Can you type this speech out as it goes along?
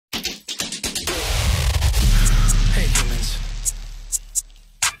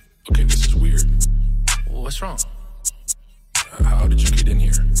What's wrong? How did you get in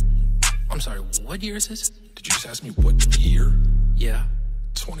here? I'm sorry, what year is this? Did you just ask me what year? Yeah.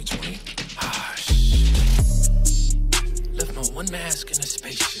 2020. Ah, shit. Left my one mask in a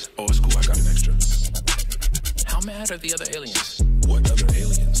spaceship. Oh, it's cool, I got an extra. How mad are the other aliens? What other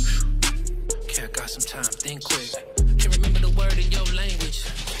aliens? Okay, I got some time, think quick. Can't remember the word in your language.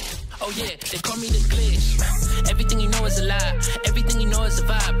 Oh yeah, they call me the glitch. Everything you know is a lie. Everything you know is a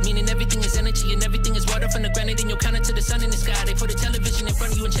vibe. Meaning everything